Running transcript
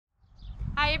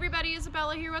Hi everybody,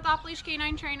 Isabella here with Off Leash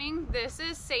Canine Training. This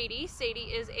is Sadie.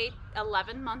 Sadie is a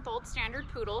 11-month-old standard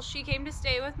poodle. She came to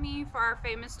stay with me for our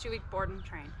famous 2-week board and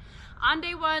train. On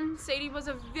day one, Sadie was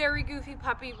a very goofy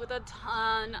puppy with a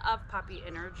ton of puppy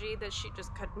energy that she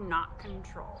just could not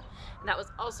control. And that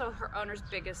was also her owner's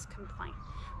biggest complaint.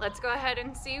 Let's go ahead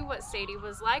and see what Sadie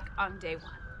was like on day one.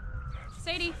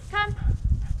 Sadie, come.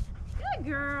 Good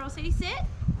girl. Sadie, sit.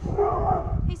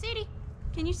 Hey Sadie,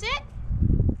 can you sit?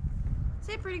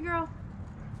 Sit, pretty girl.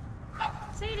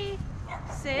 Sadie,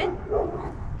 sit.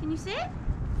 Can you sit?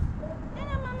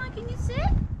 Hello, Mama, can you sit?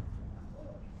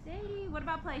 Sadie, what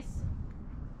about place?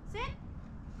 Sit.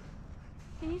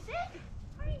 Can you sit?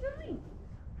 What are you doing?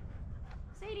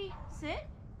 Sadie, sit.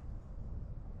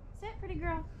 Sit, pretty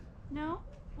girl. No?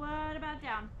 What about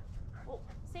down? Oh,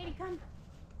 Sadie, come.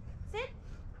 Sit.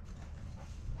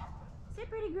 Sit,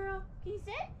 pretty girl. Can you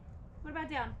sit? What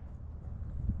about down?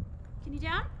 Can you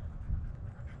down?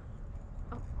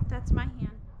 Oh, that's my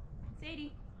hand.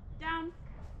 Sadie, down.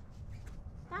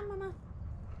 Down, Mama.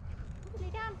 Lay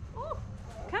down. Oh,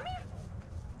 come here.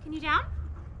 Can you down?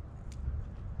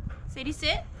 Sadie,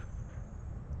 sit.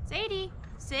 Sadie,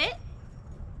 sit.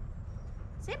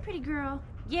 Sit, pretty girl.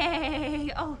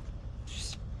 Yay. Oh,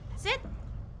 sit.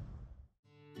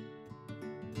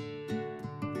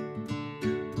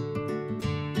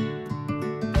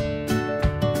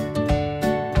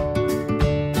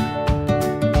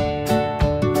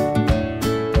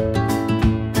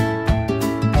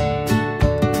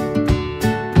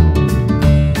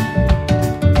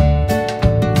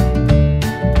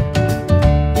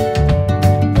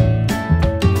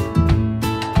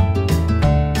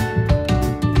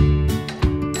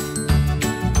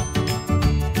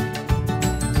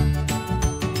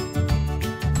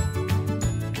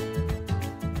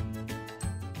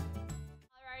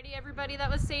 Everybody,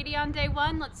 that was Sadie on day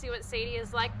one. Let's see what Sadie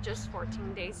is like just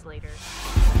 14 days later.